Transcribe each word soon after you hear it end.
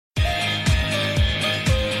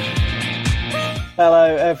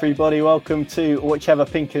Hello everybody, welcome to whichever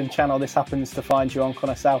Pinken channel this happens to find you on.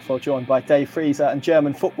 Connor Southwell joined by Dave Freezer and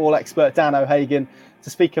German football expert Dan O'Hagan to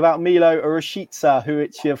speak about Milot Rashica,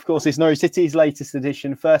 which of course is Norwich City's latest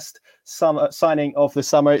addition, first summer signing of the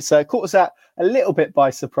summer. It's caught us out a little bit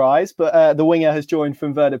by surprise, but the winger has joined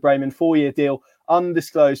from Werder Bremen, 4-year deal,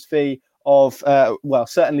 undisclosed fee of,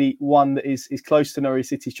 certainly one that is close to Norwich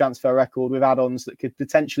City's transfer record, with add-ons that could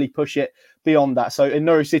potentially push it beyond that. So in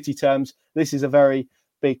Norwich City terms, this is a very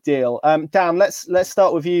big deal. Dan, let's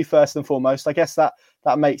start with you first and foremost. I guess that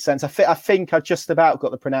makes sense. I think I just about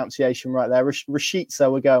got the pronunciation right there.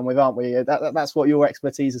 Rashica we're going with, aren't we? That's what your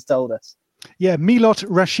expertise has told us. Yeah, Milot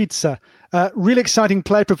Rashica. Really exciting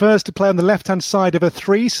player, prefers to play on the left-hand side of a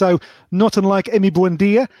 3, so not unlike Emi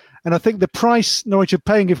Buendia. And I think the price Norwich are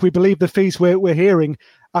paying, if we believe the fees we're hearing,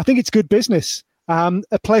 I think it's good business.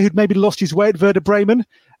 A player who'd maybe lost his way at Werder Bremen.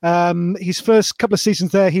 His first couple of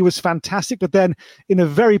seasons there, he was fantastic, but then in a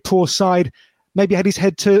very poor side, maybe had his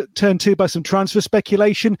head turned to by some transfer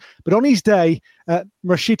speculation. But on his day,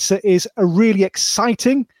 Rashica is a really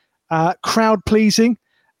exciting, crowd-pleasing,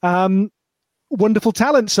 wonderful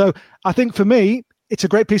talent. So I think for me, it's a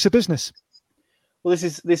great piece of business. Well,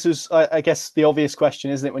 this was, I guess, the obvious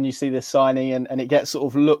question, isn't it, when you see this signing and it gets sort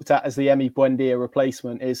of looked at as the Emi Buendia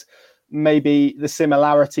replacement, is maybe the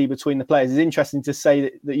similarity between the players. It's interesting to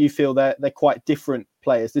say that you feel they're quite different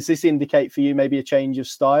players. Does this indicate for you maybe a change of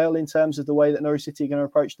style in terms of the way that Norwich City are going to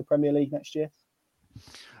approach the Premier League next year?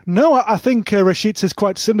 No, I think Rashica is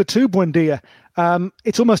quite similar to Buendia.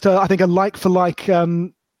 It's almost, I think, a like-for-like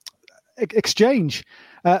exchange.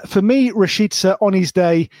 For me, Rashica on his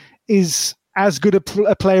day is as good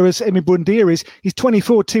a player as Emi Buendia is. He's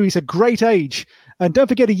 24 too. He's a great age. And don't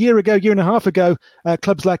forget, year and a half ago,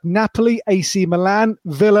 clubs like Napoli, AC Milan,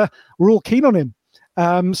 Villa were all keen on him.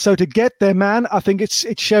 So to get their man, I think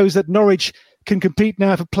it shows that Norwich can compete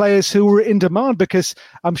now for players who are in demand, because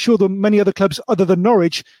I'm sure there are many other clubs other than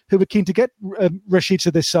Norwich who were keen to get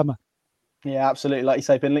Rashica this summer. Yeah, absolutely. Like you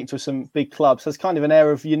say, been linked with some big clubs. There's kind of an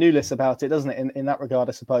air of Unulis about it, doesn't it, in that regard,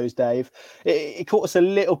 I suppose, Dave? It caught us a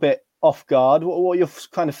little bit off guard. What are your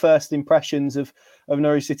kind of first impressions of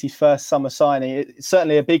Norwich City's first summer signing? It's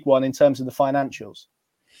certainly a big one in terms of the financials.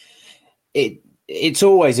 It's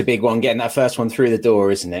always a big one, getting that first one through the door,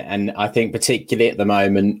 isn't it? And I think particularly at the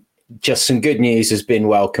moment, just some good news has been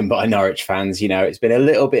welcomed by Norwich fans. You know, it's been a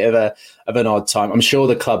little bit of an odd time. I'm sure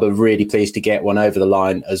the club are really pleased to get one over the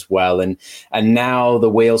line as well. And now the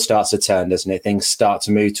wheel starts to turn, doesn't it? Things start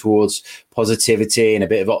to move towards positivity and a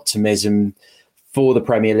bit of optimism for the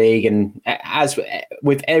Premier League. And as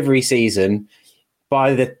with every season,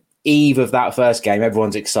 by the eve of that first game,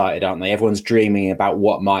 everyone's excited, aren't they? Everyone's dreaming about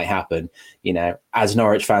what might happen. You know, as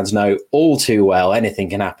Norwich fans know all too well, anything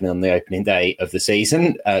can happen on the opening day of the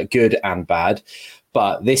season, good and bad.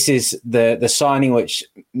 But this is the signing which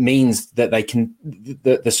means that they can,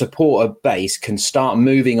 the supporter base can start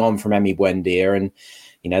moving on from Emi Buendia, and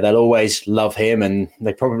you know they'll always love him, and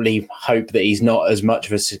they probably hope that he's not as much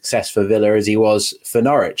of a success for Villa as he was for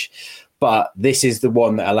Norwich. But this is the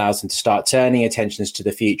one that allows them to start turning attentions to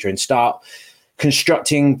the future and start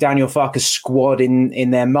constructing Daniel Farke's squad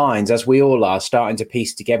in their minds, as we all are, starting to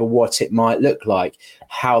piece together what it might look like,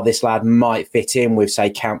 how this lad might fit in with,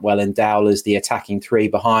 say, Cantwell and Dowell as the attacking 3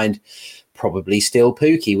 behind, probably still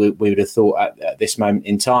Pukki, we would have thought at this moment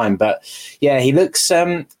in time. But yeah, he looks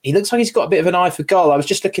like he's got a bit of an eye for goal. I was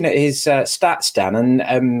just looking at his stats, Dan,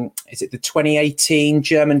 and is it the 2018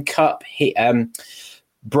 German Cup?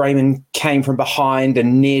 Bremen came from behind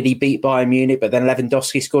and nearly beat Bayern Munich, but then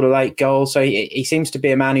Lewandowski scored a late goal. So he seems to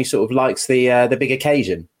be a man who sort of likes the big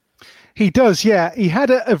occasion. He does, yeah. He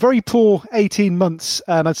had a very poor 18 months,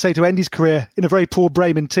 I'd say, to end his career in a very poor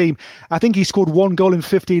Bremen team. I think he scored 1 goal in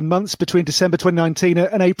 15 months between December 2019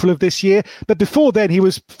 and April of this year. But before then, he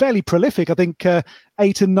was fairly prolific. I think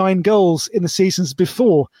 8 and 9 goals in the seasons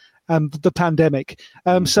before the pandemic.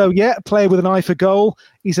 So, yeah, a player with an eye for goal.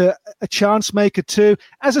 He's a chance maker too.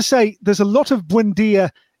 As I say, there's a lot of Buendia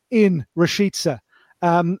in Rashica.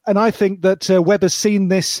 And I think that Weber's seen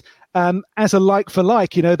this as a like for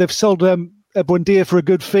like. You know, they've sold Buendia for a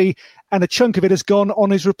good fee, and a chunk of it has gone on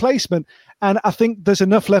his replacement. And I think there's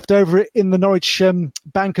enough left over in the Norwich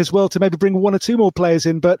bank as well to maybe bring 1 or 2 more players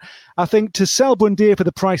in. But I think to sell Buendia for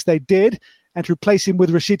the price they did, and to replace him with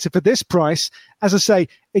Rashica for this price, as I say,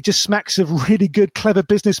 it just smacks of really good, clever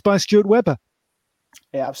business by Stuart Webber.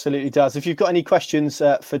 It absolutely does. If you've got any questions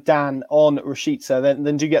for Dan on Rashica,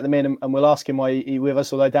 then do get them in, and we'll ask him why he's with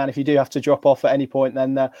us. Although, Dan, if you do have to drop off at any point,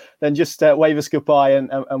 then just wave us goodbye and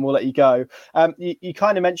we'll let you go. You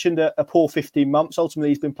kind of mentioned a poor 15 months. Ultimately,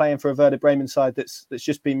 he's been playing for a Werder Bremen side that's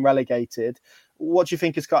just been relegated. what do you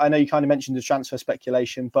think is? I know you kind of mentioned the transfer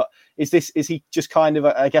speculation, but is he just kind of,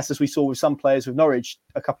 I guess, as we saw with some players with Norwich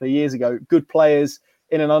a couple of years ago, good players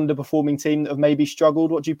in an underperforming team that have maybe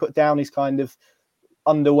struggled? What do you put down his kind of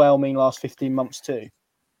underwhelming last 15 months too?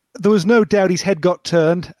 There was no doubt his head got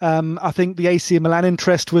turned. I think the AC Milan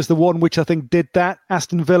interest was the one which I think did that.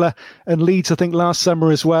 Aston Villa and Leeds, I think, last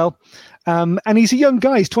summer as well. And he's a young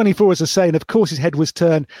guy. He's 24, as I say, and of course his head was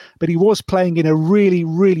turned, but he was playing in a really,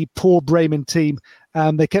 really poor Bremen team.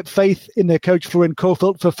 They kept faith in their coach, Florian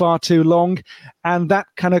Kohfeldt, for far too long. And that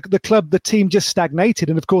kind of, the team just stagnated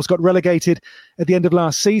and, of course, got relegated at the end of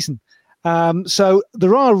last season. So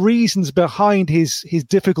there are reasons behind his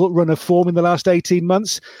difficult run of form in the last 18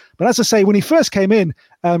 months. But as I say, when he first came in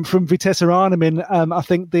from Vitesse Arnhem in, I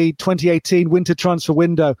think, the 2018 winter transfer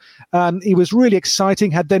window, he was really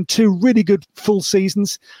exciting, had then 2 really good full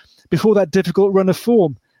seasons before that difficult run of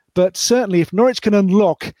form. But certainly if Norwich can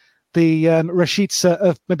unlock the Rashica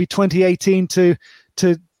of maybe 2018 to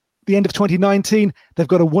the end of 2019, they've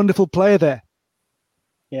got a wonderful player there.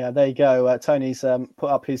 Yeah, there you go. Tony's put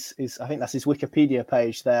up his I think that's his Wikipedia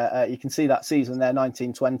page there. You can see that season there,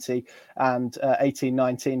 1920 and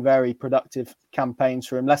 18-19, very productive campaigns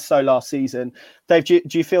for him. Less so last season. Dave, do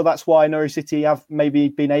you feel that's why Norwich City have maybe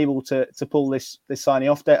been able to pull this signing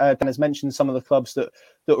off? Dan has mentioned some of the clubs that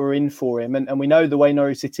were in for him. And we know the way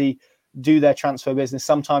Norwich City do their transfer business.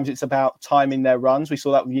 Sometimes it's about timing their runs. We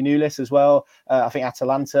saw that with Yanulis as well. I think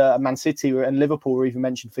Atalanta, Man City and Liverpool were even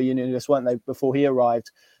mentioned for Yanulis, weren't they, before he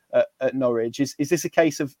arrived at Norwich? Is this a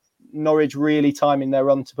case of Norwich really timing their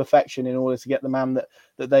run to perfection in order to get the man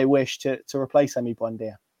that they wish to replace Emi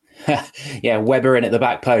Buendia? Yeah, Weber in at the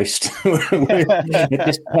back post.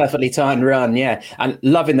 Just perfectly timed run, yeah. And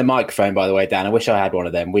loving the microphone, by the way, Dan. I wish I had one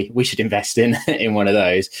of them. We should invest in one of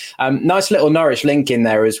those. Nice little Norwich link in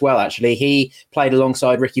there as well, actually. He played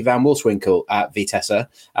alongside Ricky van Wolfswinkel at Vitesse.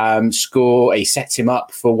 He sets him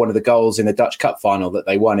up for one of the goals in the Dutch Cup final that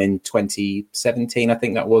they won in 2017, I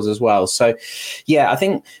think that was as well. So, yeah, I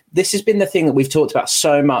think this has been the thing that we've talked about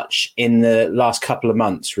so much in the last couple of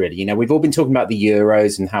months, really. You know, we've all been talking about the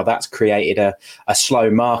Euros and how that's created a slow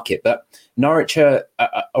market, but Norwich are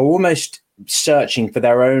almost searching for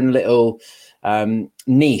their own little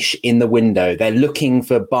niche in the window. They're looking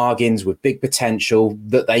for bargains with big potential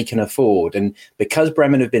that they can afford. And because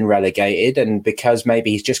Bremen have been relegated and because maybe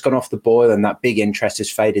he's just gone off the boil and that big interest has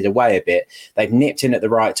faded away a bit, they've nipped in at the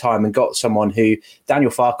right time and got someone who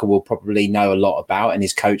Daniel Farke will probably know a lot about, and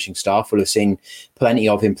his coaching staff will have seen plenty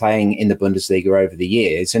of him playing in the Bundesliga over the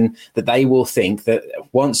years, and that they will think that,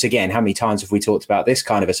 once again, how many times have we talked about this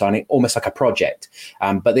kind of a signing, almost like a project,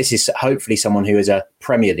 but this is hopefully someone who is a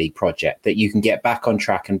Premier League project that you can get back on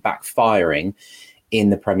track and back firing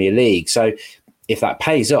in the Premier League. So if that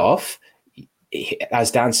pays off,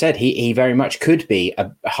 as Dan said, he very much could be a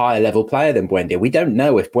higher level player than Buendia. We don't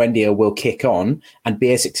know if Buendia will kick on and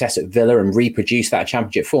be a success at Villa and reproduce that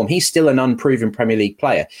championship form. He's still an unproven Premier League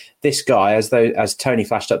player. This guy, as Tony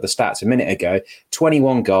flashed up the stats a minute ago,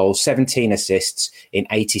 21 goals, 17 assists in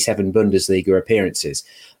 87 Bundesliga appearances.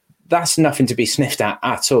 That's nothing to be sniffed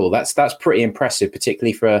at all. That's pretty impressive,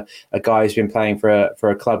 particularly for a guy who's been playing for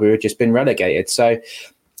a club who had just been relegated. So,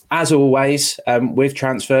 as always, with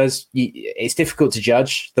transfers, it's difficult to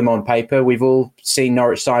judge them on paper. We've all seen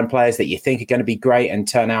Norwich sign players that you think are going to be great and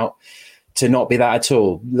turn out to not be that at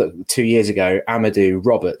all. Look, 2 years ago, Amadou,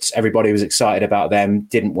 Roberts, everybody was excited about them,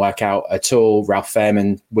 didn't work out at all. Ralph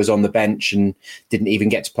Fairman was on the bench and didn't even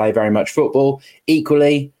get to play very much football.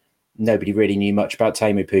 Equally, nobody really knew much about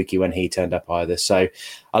Teemu Pukki when he turned up either. So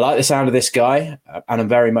I like the sound of this guy, and I'm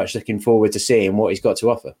very much looking forward to seeing what he's got to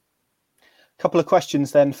offer. Couple of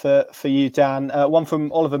questions then for you, Dan. One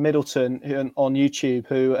from Oliver Middleton on YouTube,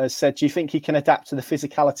 who has said, do you think he can adapt to the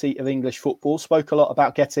physicality of English football? Spoke a lot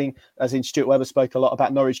about getting, as in Stuart Webber spoke a lot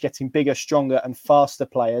about Norwich getting bigger, stronger and faster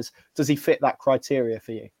players. Does he fit that criteria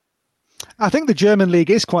for you? I think the German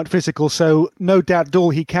league is quite physical, so no doubt at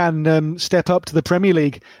all he can step up to the Premier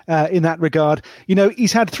League in that regard. You know,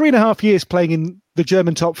 he's had 3.5 years playing in the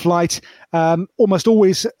German top flight, almost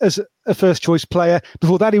always as a first choice player.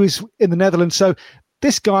 Before that, he was in the Netherlands. So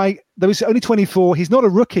this guy, though he's only 24, he's not a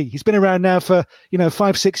rookie. He's been around now for,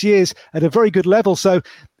 5-6 years at a very good level. So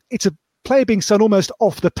it's a player being sent almost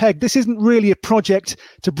off the peg. This isn't really a project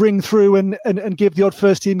to bring through and give the odd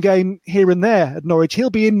first team game here and there at Norwich.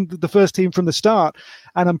 He'll be in the first team from the start.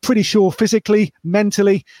 And I'm pretty sure physically,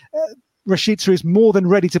 mentally, Rashica is more than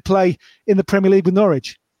ready to play in the Premier League with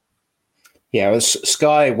Norwich. Yeah,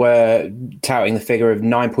 Sky were touting the figure of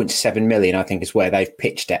 9.7 million, I think is where they've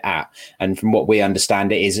pitched it at. And from what we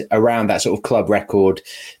understand, it is around that sort of club record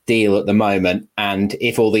deal at the moment. And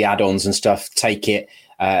if all the add-ons and stuff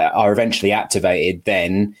are eventually activated,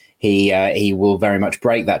 then he will very much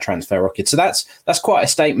break that transfer record. So that's quite a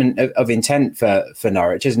statement of intent for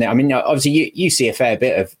Norwich, isn't it? I mean, obviously you see a fair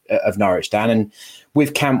bit of Norwich, Dan, and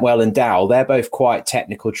with Cantwell and Dowell, they're both quite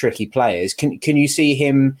technical, tricky players. Can you see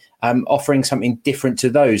him offering something different to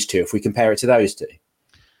those two if we compare it to those two?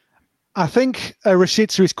 I think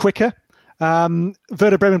Rashica is quicker.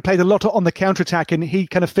 Werder Bremen played a lot on the counter-attack, and he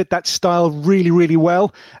kind of fit that style really, really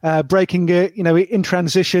well. Breaking, in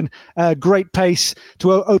transition, great pace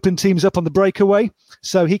to open teams up on the breakaway.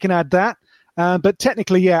 So he can add that. But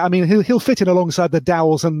technically, yeah, I mean, he'll fit in alongside the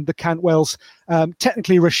Dowells and the Cantwells.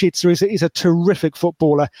 Technically, Rashica is a terrific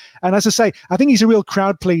footballer. And as I say, I think he's a real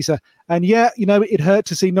crowd pleaser. And yeah, it hurt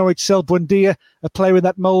to see Norwich sell Buendia, a player in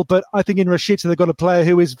that mould. But I think in Rashica, they've got a player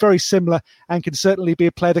who is very similar and can certainly be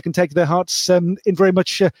a player that can take their hearts in very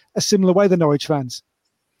much a similar way, the Norwich fans.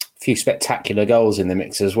 Few spectacular goals in the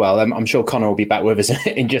mix as well. I'm sure Connor will be back with us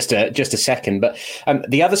in just a second. But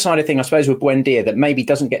the other side of thing, I suppose, with Buendia that maybe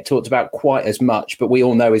doesn't get talked about quite as much, but we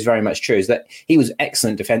all know is very much true, is that he was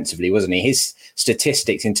excellent defensively, wasn't he? His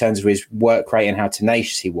statistics in terms of his work rate and how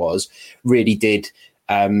tenacious he was really did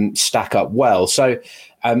stack up well. So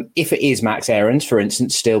if it is Max Aarons, for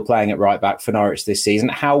instance, still playing at right back for Norwich this season,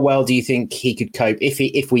 how well do you think he could cope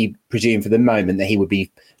if we presume for the moment that he would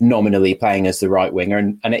be nominally playing as the right winger,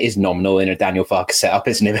 and it is nominal in a Daniel Farke setup,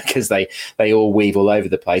 isn't it? Because they all weave all over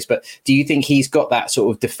the place. But do you think he's got that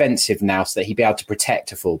sort of defensive now so that he'd be able to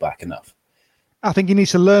protect a fullback enough? I think he needs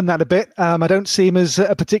to learn that a bit. I don't see him as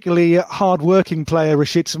a particularly hard-working player,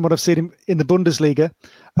 Rashica, from what I've seen him in the Bundesliga.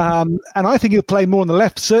 And I think he'll play more on the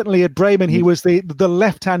left. Certainly at Bremen, he was the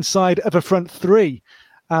left-hand side of a front three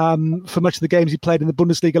for much of the games he played in the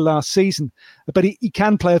Bundesliga last season. But he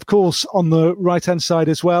can play, of course, on the right-hand side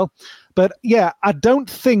as well. But yeah, I don't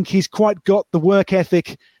think he's quite got the work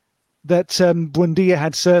ethic that Buendia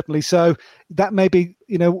had, certainly. So that may be,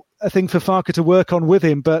 a thing for Farke to work on with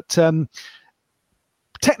him. But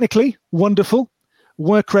technically, wonderful.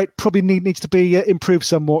 Work rate probably needs to be improved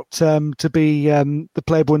somewhat to be the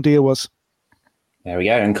player Buendia was. There we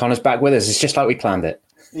go. And Connor's back with us. It's just like we planned it.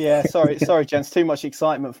 Yeah, sorry, gents. Too much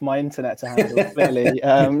excitement for my internet to handle. Clearly,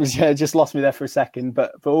 just lost me there for a second,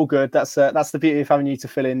 but all good. That's the beauty of having you to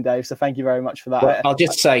fill in, Dave. So thank you very much for that. Well, I'll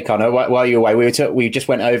just say, Connor, while you're away, we just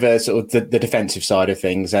went over sort of the defensive side of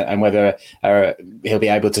things and whether he'll be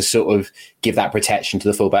able to sort of give that protection to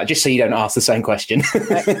the fullback. Just so you don't ask the same question.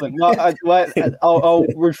 Excellent. Well, I'll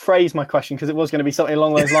rephrase my question because it was going to be something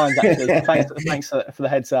along those lines. Actually, thanks for the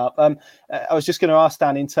heads up. I was just going to ask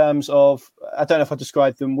Dan in terms of, I don't know if I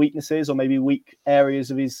described them weaknesses or maybe weak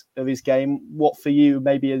areas of his game. What for you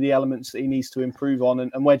maybe are the elements that he needs to improve on,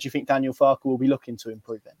 and where do you think Daniel Farke will be looking to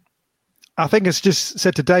improve in? I think it's just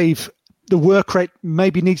said to Dave, the work rate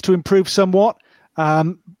maybe needs to improve somewhat.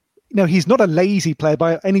 He's not a lazy player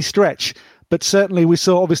by any stretch, but certainly we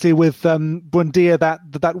saw obviously with Buendia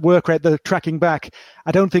that work rate, the tracking back.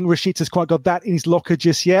 I don't think Rashica's quite got that in his locker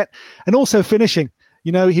just yet. And also finishing.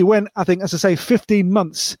 He went, I think, as I say, 15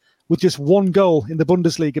 months with just one goal in the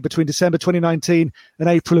Bundesliga between December 2019 and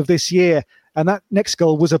April of this year. And that next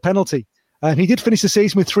goal was a penalty. He did finish the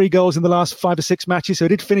season with 3 goals in the last 5 or 6 matches, so he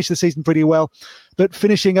did finish the season pretty well. But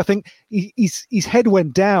finishing, I think, his head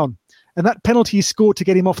went down. And that penalty he scored to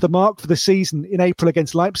get him off the mark for the season in April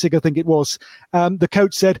against Leipzig, I think it was, the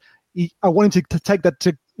coach said, I want him to take that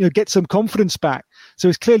to get some confidence back. So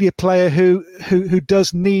he's clearly a player who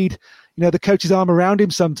does need the coach's arm around him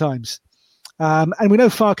sometimes. And we know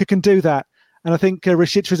Farke can do that. And I think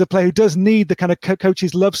Rashica is a player who does need the kind of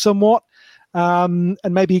coach's love somewhat. And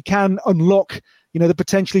maybe he can unlock, the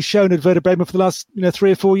potentially shown at Werder Bremen for the last,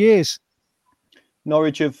 3 or 4 years.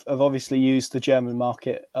 Norwich have obviously used the German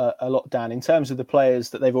market a lot, Dan. In terms of the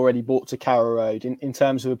players that they've already bought to Carrow Road, in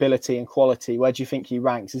terms of ability and quality, where do you think he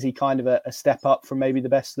ranks? Is he kind of a step up from maybe the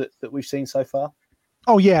best that we've seen so far?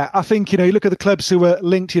 Oh, yeah. I think, you look at the clubs who were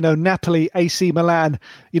linked, Napoli, AC Milan,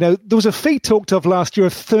 there was a fee talked of last year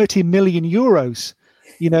of 30 million euros.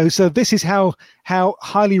 So this is how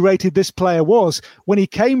highly rated this player was. When he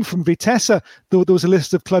came from Vitesse, there was a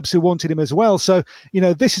list of clubs who wanted him as well. So,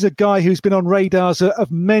 this is a guy who's been on radars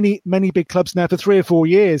of many, many big clubs now for 3 or 4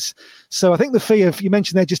 years. So I think the fee of, you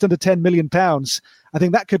mentioned there, just under £10 million. I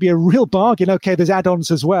think that could be a real bargain. Okay, there's add-ons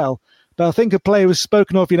as well. But I think a player was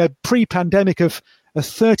spoken of, pre-pandemic of a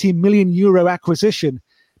 30 million euro acquisition.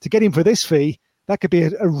 To get him for this fee, that could be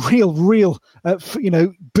a real,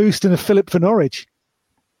 boost and a fillip for Norwich.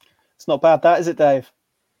 It's not bad, that, is it, Dave?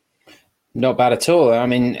 Not bad at all. I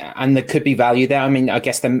mean, and there could be value there. I mean, I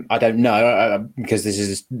guess I don't know because this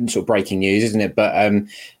is sort of breaking news, isn't it? But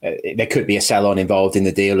there could be a sell-on involved in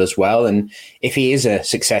the deal as well. And if he is a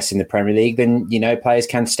success in the Premier League, then, players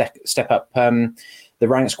can step up the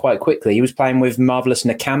ranks quite quickly. He was playing with marvellous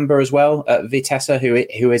Nakamba as well at Vitesse,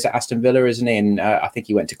 who is at Aston Villa, isn't he? And I think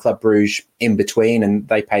he went to Club Brugge in between, and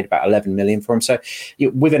they paid about 11 million for him. So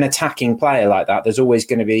with an attacking player like that, there's always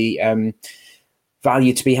going to be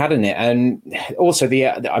value to be had in it. And also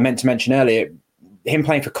I meant to mention earlier, him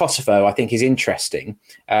playing for Kosovo, I think is interesting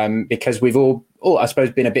because we've all, I suppose,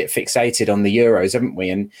 been a bit fixated on the Euros, haven't we?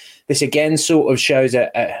 And this again sort of shows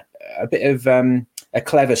a bit of a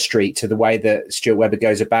clever streak to the way that Stuart Webber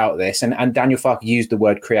goes about this. And Daniel Farke used the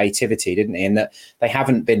word creativity, didn't he? And that they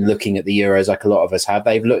haven't been looking at the Euros like a lot of us have.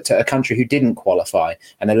 They've looked at a country who didn't qualify,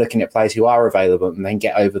 and they're looking at players who are available and then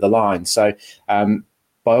get over the line. So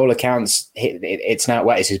by all accounts, it's now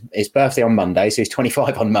his birthday on Monday, so he's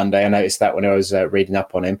 25 on Monday. I noticed that when I was reading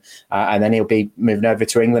up on him, and then he'll be moving over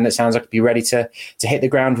to England. It sounds like he'll be ready to hit the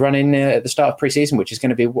ground running at the start of pre-season, which is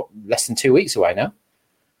going to be less than 2 weeks away now.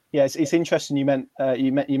 Yeah, it's interesting. You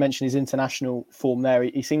mentioned his international form there.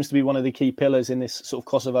 He seems to be one of the key pillars in this sort of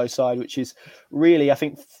Kosovo side, which is really, I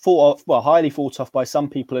think, highly thought of by some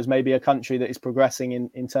people as maybe a country that is progressing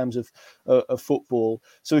in terms of football.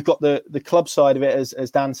 So we've got the club side of it,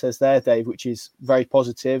 as Dan says there, Dave, which is very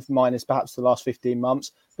positive, minus perhaps the last 15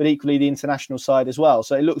 months, but equally the international side as well.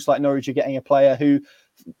 So it looks like Norwich are getting a player who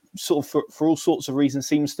sort of, for all sorts of reasons,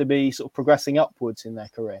 seems to be sort of progressing upwards in their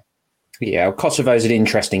career. Yeah, Kosovo is an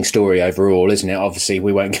interesting story overall, isn't it? Obviously,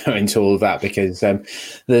 we won't go into all of that because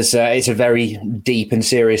it's a very deep and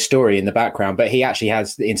serious story in the background. But he actually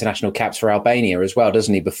has the international caps for Albania as well,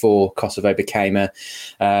 doesn't he? Before Kosovo became a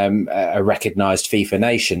recognised FIFA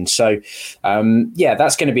nation. So,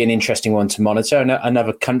 that's going to be an interesting one to monitor.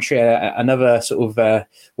 Another country, another sort of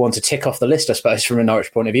one to tick off the list, I suppose, from a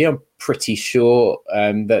Norwich point of view. I'm pretty sure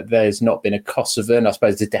that there's not been a Kosovan. I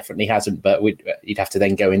suppose there definitely hasn't, but you'd have to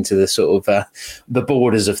then go into the sort of the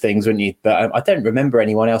borders of things, wouldn't you? But I don't remember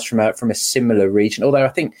anyone else from a similar region. Although I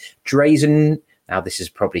think Drazen, now this is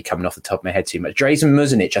probably coming off the top of my head too much, Drazen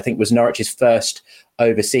Muzinic, I think, was Norwich's first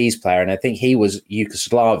overseas player, and I think he was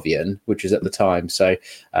Yugoslavian, which was at the time. So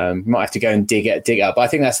might have to go and dig up. But I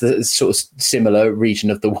think that's the sort of similar region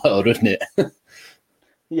of the world, wouldn't it?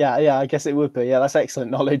 Yeah, I guess it would be. Yeah, that's excellent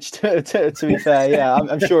knowledge. To be fair, yeah,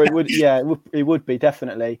 I'm sure it would. Yeah, it would be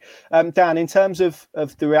definitely. Dan, in terms of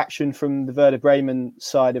the reaction from the Werder Bremen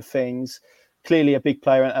side of things, clearly a big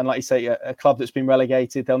player, and like you say, a club that's been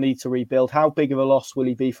relegated, they'll need to rebuild. How big of a loss will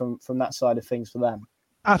he be from that side of things for them?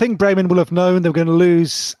 I think Bremen will have known they were going to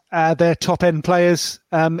lose their top-end players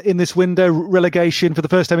in this window. Relegation for the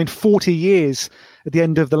first time in 40 years at the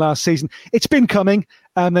end of the last season. It's been coming.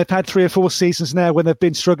 They've had 3 or 4 seasons now when they've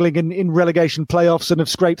been struggling in relegation playoffs and have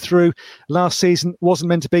scraped through. Last season wasn't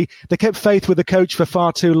meant to be. They kept faith with the coach for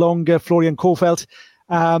far too long, Florian Kohfeldt,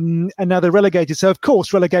 and now they're relegated. So, of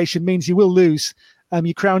course, relegation means you will lose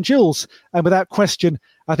your crown jewels. And without question,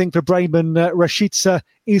 I think for Bremen, Rashica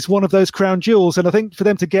is one of those crown jewels. And I think for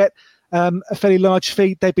them to get a fairly large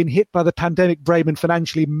fee, they've been hit by the pandemic, Bremen,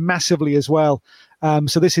 financially massively as well.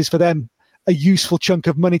 So this is for them a useful chunk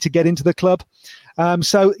of money to get into the club.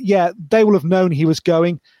 They will have known he was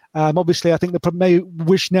going. Obviously, I think they may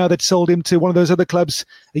wish now they'd sold him to one of those other clubs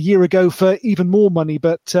a year ago for even more money.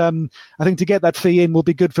 But I think to get that fee in will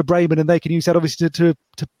be good for Bremen, and they can use that obviously to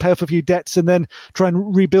pay off a few debts and then try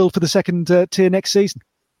and rebuild for the second tier next season.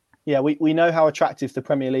 Yeah, we know how attractive the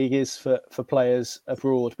Premier League is for players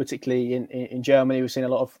abroad, particularly in Germany. We've seen a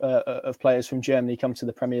lot of players from Germany come to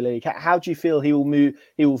the Premier League. How do you feel he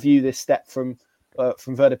will view this step from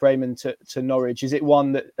Werder Bremen to Norwich? Is it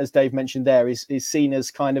one that, as Dave mentioned there, is seen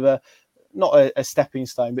as kind of not a stepping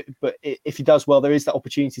stone, but if he does well, there is that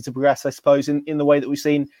opportunity to progress, I suppose, in the way that we've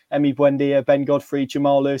seen Emi Buendia, Ben Godfrey,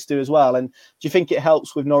 Jamal Lewis do as well? And do you think it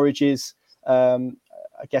helps with Norwich's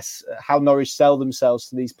I guess, how Norwich sell themselves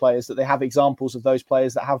to these players, that they have examples of those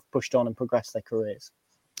players that have pushed on and progressed their careers?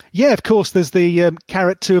 Yeah, of course. There's the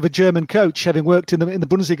carrot too of a German coach, having worked in the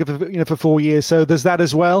Bundesliga for 4 years. So there's that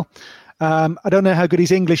as well. I don't know how good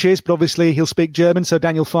his English is, but obviously he'll speak German. So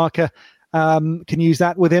Daniel Farke can use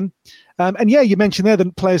that with him. You mentioned there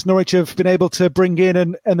that players Norwich have been able to bring in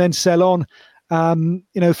and then sell on,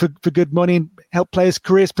 for good money and help players'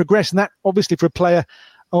 careers progress. And that obviously for a player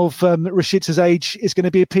of Rashica's age is going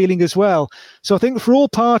to be appealing as well. So I think for all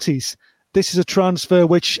parties, this is a transfer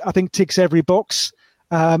which I think ticks every box.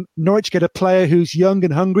 Norwich get a player who's young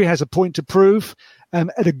and hungry, has a point to prove,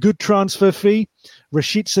 at a good transfer fee.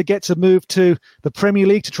 Rashica gets a move to the Premier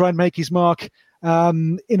League to try and make his mark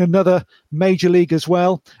in another major league as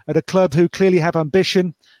well, at a club who clearly have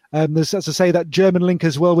ambition. There's, as I say, that German link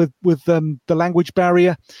as well with the language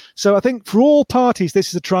barrier. So I think for all parties, this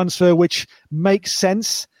is a transfer which makes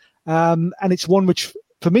sense. And it's one which,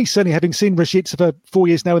 for me, certainly having seen Rashica for 4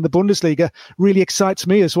 years now in the Bundesliga, really excites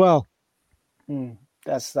me as well.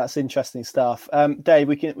 That's interesting stuff. Dave,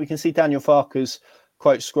 we can see Daniel Farke's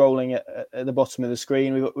quote scrolling at the bottom of the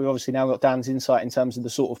screen. We've obviously now got Dan's insight in terms of the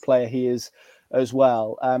sort of player he is as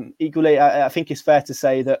well. Equally, I think it's fair to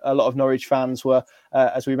say that a lot of Norwich fans were,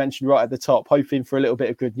 as we mentioned right at the top, hoping for a little bit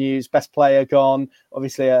of good news. Best player gone,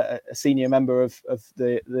 obviously a senior member of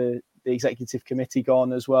the executive committee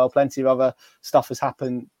gone as well. Plenty of other stuff has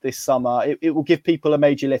happened this summer. It will give people a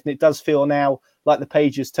major lift, and it does feel now like the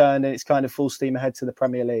page has turned and it's kind of full steam ahead to the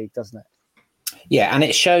Premier League, doesn't it? Yeah, and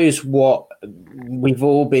it shows what we've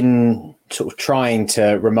all been sort of trying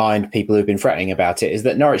to remind people who've been fretting about it, is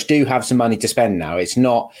that Norwich do have some money to spend now. It's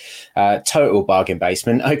not total bargain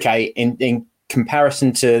basement. Okay, in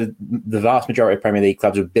comparison to the vast majority of Premier League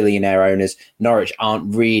clubs with billionaire owners, Norwich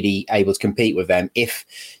aren't really able to compete with them. If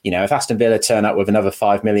Aston Villa turn up with another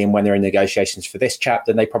 5 million when they're in negotiations for this chap,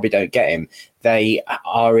 then they probably don't get him. They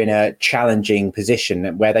are in a challenging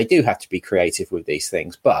position where they do have to be creative with these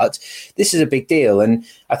things. But this is a big deal. And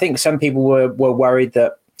I think some people were worried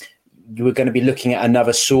that you were going to be looking at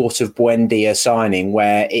another sort of Buendia signing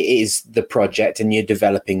where it is the project and you're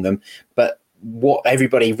developing them. But what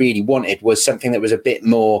everybody really wanted was something that was a bit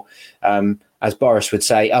more, as Boris would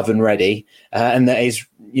say, oven ready, and that is,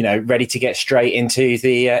 ready to get straight into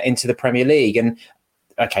the Premier League. And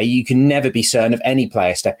okay, you can never be certain of any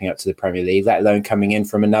player stepping up to the Premier League, let alone coming in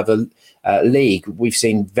from another league. We've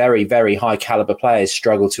seen very, very high caliber players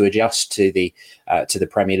struggle to adjust to the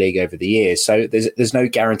Premier League over the years. So there's no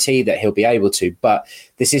guarantee that he'll be able to. But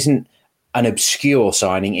this isn't an obscure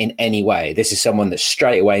signing in any way. This is someone that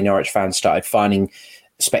straight away Norwich fans started finding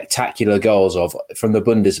spectacular goals of from the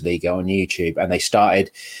Bundesliga on YouTube, and they started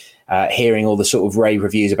hearing all the sort of rave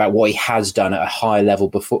reviews about what he has done at a high level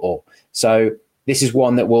before. So this is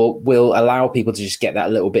one that will allow people to just get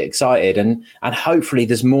that little bit excited, and hopefully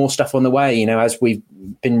there's more stuff on the way. As we've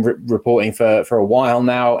been reporting for a while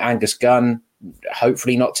now, Angus Gunn,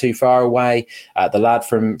 hopefully not too far away. The lad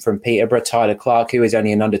from Peterborough, Tyler Clark, who is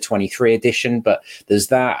only an under-23 edition, but there's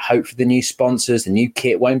that. Hope for the new sponsors. The new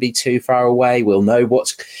kit won't be too far away. We'll know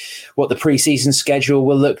what the pre-season schedule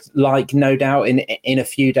will look like, no doubt, in a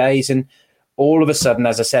few days. And all of a sudden,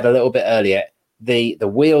 as I said a little bit earlier, the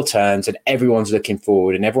wheel turns and everyone's looking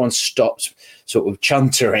forward and everyone stops sort of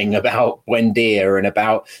chuntering about Buendia and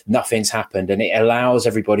about nothing's happened, and it allows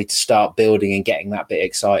everybody to start building and getting that bit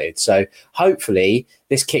excited. So hopefully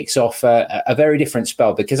this kicks off a very different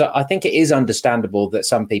spell, because I think it is understandable that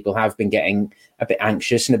some people have been getting a bit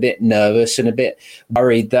anxious and a bit nervous and a bit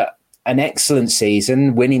worried that an excellent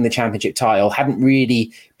season, winning the championship title, hadn't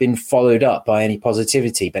really been followed up by any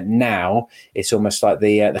positivity. But now it's almost like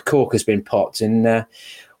the cork has been popped, and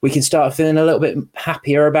we can start feeling a little bit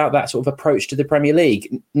happier about that sort of approach to the Premier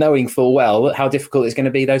League, knowing full well how difficult it's going to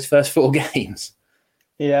be those first 4 games.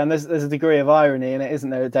 Yeah, and there's a degree of irony in it,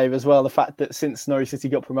 isn't there, Dave, as well? The fact that since Norwich City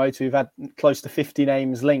got promoted, we've had close to 50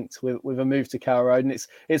 names linked with a move to Carrow Road, and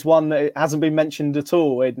it's one that hasn't been mentioned at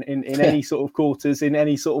all in any sort of quarters, in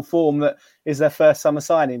any sort of form that is their first summer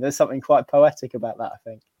signing. There's something quite poetic about that, I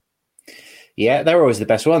think. Yeah, they're always the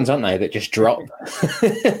best ones, aren't they, that just drop,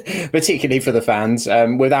 particularly for the fans,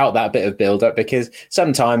 without that bit of build-up, because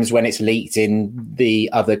sometimes when it's leaked in the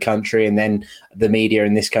other country and then the media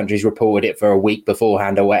in this country's reported it for a week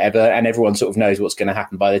beforehand or whatever, and everyone sort of knows what's going to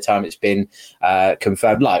happen by the time it's been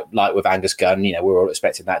confirmed, like with Angus Gunn, we're all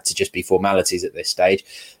expecting that to just be formalities at this stage.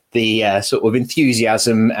 The sort of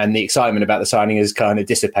enthusiasm and the excitement about the signing is kind of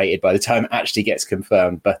dissipated by the time it actually gets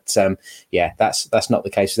confirmed. But that's not the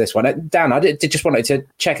case for this one. Dan, I just wanted to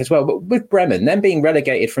check as well, but with Bremen, them being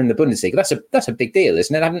relegated from the Bundesliga, that's a big deal,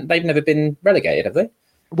 isn't it? They've never been relegated, have they?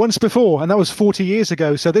 Once before, and that was 40 years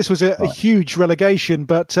ago. So this was a huge relegation,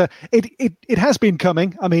 but it has been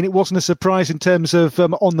coming. I mean, it wasn't a surprise in terms of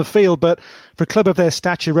on the field, but for a club of their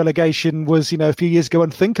stature, relegation was, a few years ago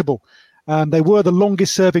unthinkable. They were the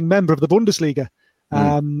longest serving member of the Bundesliga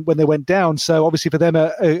when they went down. So obviously for them,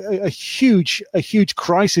 a huge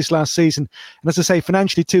crisis last season. And as I say,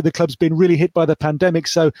 financially too, the club's been really hit by the pandemic.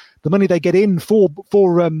 So the money they get in for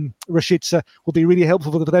Rashica will be really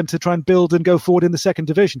helpful for them to try and build and go forward in the second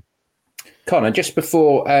division. Connor, just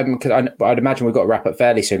before, because I'd imagine we've got to wrap up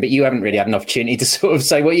fairly soon, but you haven't really had an opportunity to sort of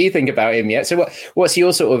say what you think about him yet. So what's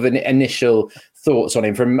your sort of initial thoughts on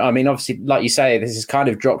him? Obviously, like you say, this has kind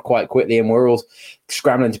of dropped quite quickly and we're all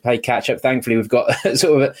scrambling to play catch up. Thankfully, we've got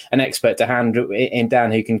sort of an expert to hand in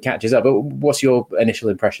Dan who can catch us up. But what's your initial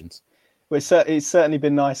impressions? Well, it's certainly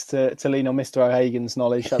been nice to lean on Mr. O'Hagan's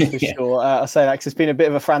knowledge, that's for sure. I say that because it's been a bit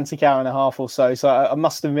of a frantic hour and a half or so. So I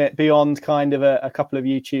must admit, beyond kind of a couple of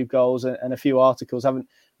YouTube goals and a few articles, I haven't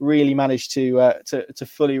really managed to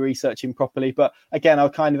fully research him properly. But again, I'll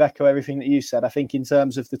kind of echo everything that you said. I think in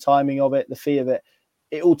terms of the timing of it, the fee of it,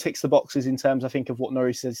 it all ticks the boxes in terms, I think, of what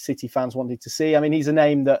Norwich City fans wanted to see. I mean, he's a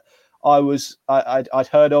name that I'd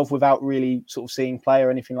heard of without really sort of seeing play or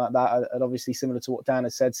anything like that. I'd obviously, similar to what Dan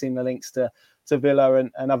has said, seen the links to Villa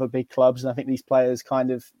and other big clubs. And I think these players kind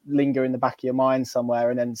of linger in the back of your mind somewhere.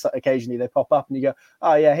 And then occasionally they pop up and you go,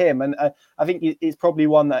 oh yeah, him. And I think it's probably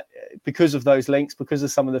one that, because of those links, because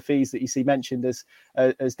of some of the fees that you see mentioned,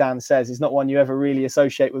 as Dan says, is not one you ever really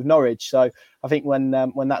associate with Norwich. So I think when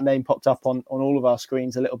that name popped up on all of our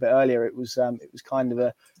screens a little bit earlier, it was kind of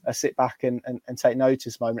a sit back and take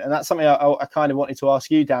notice moment. And that's something I kind of wanted to ask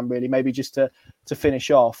you, Dan, really, maybe just to finish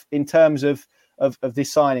off in terms of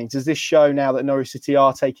this signing. Does this show now that Norwich City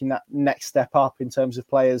are taking that next step up in terms of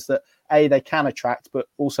players that they can attract, but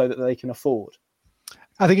also that they can afford?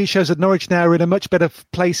 I think it shows that Norwich now are in a much better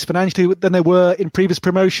place financially than they were in previous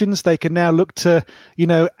promotions. They can now look to,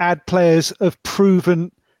 add players of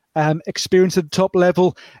proven experience at the top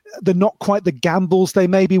level. They're not quite the gambles they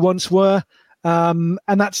maybe once were. And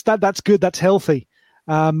that's good. That's healthy.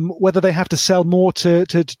 Whether they have to sell more to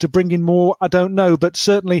bring in more, I don't know. But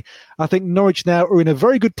certainly, I think Norwich now are in a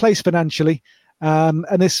very good place financially. And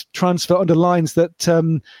this transfer underlines that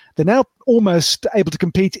they're now almost able to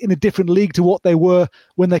compete in a different league to what they were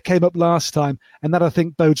when they came up last time. And that, I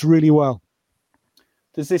think, bodes really well.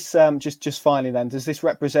 Does this just finally then? Does this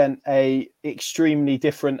represent a extremely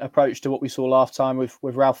different approach to what we saw last time with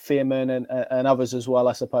Ralph Fearman and others as well?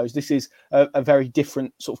 I suppose this is a very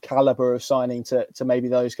different sort of caliber of signing to maybe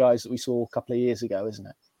those guys that we saw a couple of years ago, isn't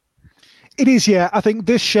it? It is, yeah. I think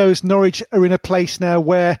this shows Norwich are in a place now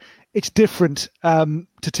where it's different to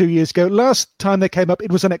 2 years ago. Last time they came up,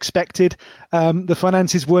 it was unexpected. The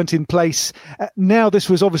finances weren't in place. Now this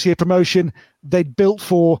was obviously a promotion they'd built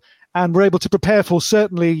for and were able to prepare for,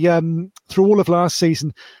 certainly through all of last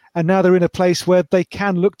season. And now they're in a place where they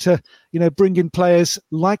can look to, bring in players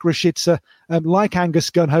like Rashica, like Angus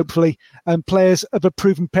Gunn, hopefully, and players of a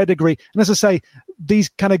proven pedigree. And as I say, these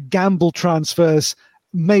kind of gamble transfers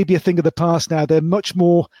may be a thing of the past now. They're much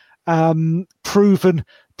more proven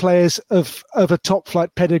players of a top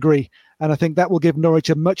flight pedigree. And I think that will give Norwich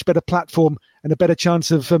a much better platform and a better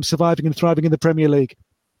chance of surviving and thriving in the Premier League.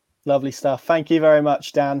 Lovely stuff. Thank you very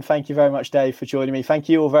much, Dan. Thank you very much, Dave, for joining me. Thank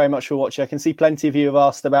you all very much for watching. I can see plenty of you have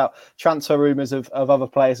asked about transfer rumours of other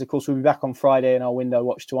players. Of course, we'll be back on Friday in our window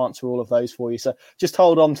watch to answer all of those for you. So just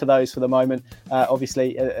hold on to those for the moment.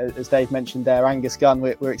 Obviously, as Dave mentioned there, Angus Gunn,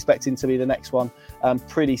 we're expecting to be the next one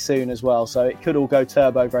pretty soon as well. So it could all go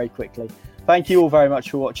turbo very quickly. Thank you all very much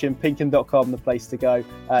for watching. Pinken.com, the place to go.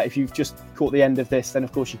 If you've just caught the end of this, then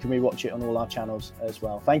of course you can rewatch it on all our channels as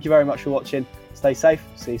well. Thank you very much for watching. Stay safe.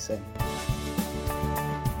 See you soon.